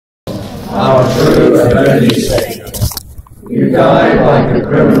our true and only Saviour. You died like a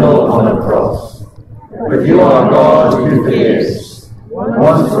criminal on a cross, but you are God who forgives.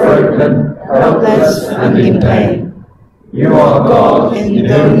 Once broken, helpless and in pain, you are God in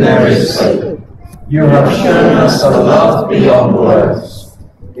whom there is hope. You have shown us a love beyond words.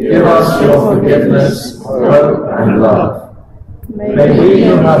 Give us your forgiveness, hope and love. May we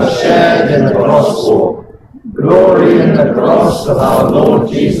who have shared in the cross walk glory in the cross of our Lord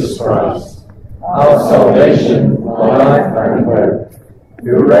Jesus Christ, our salvation, life and hope,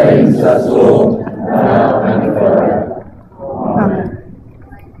 who reigns as Lord now and forever. Amen.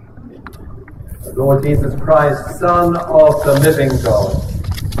 Lord Jesus Christ, Son of the living God,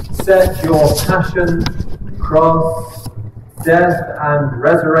 set your passion, cross, death and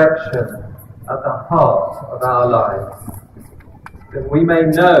resurrection at the heart of our lives, that we may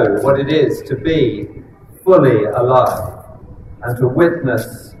know what it is to be fully alive and to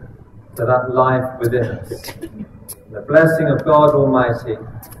witness to that life within us. The blessing of God Almighty,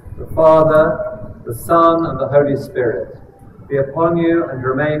 the Father, the Son and the Holy Spirit be upon you and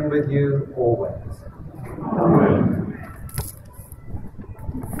remain with you always. Amen.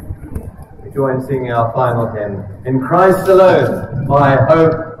 We join singing our final hymn. In Christ alone my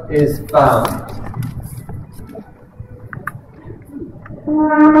hope is found.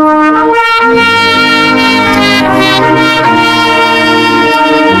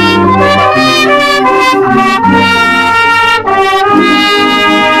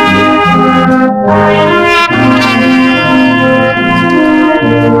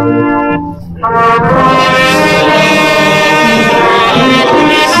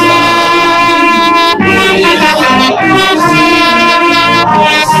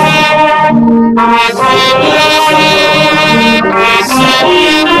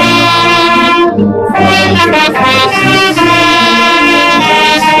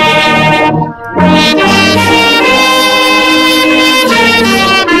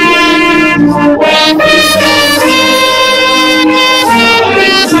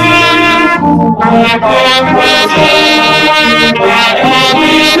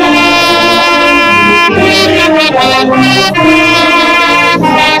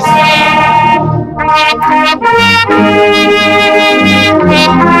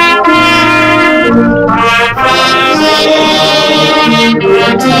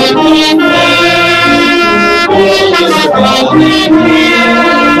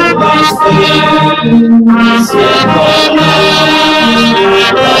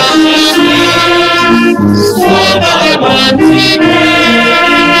 Stand by one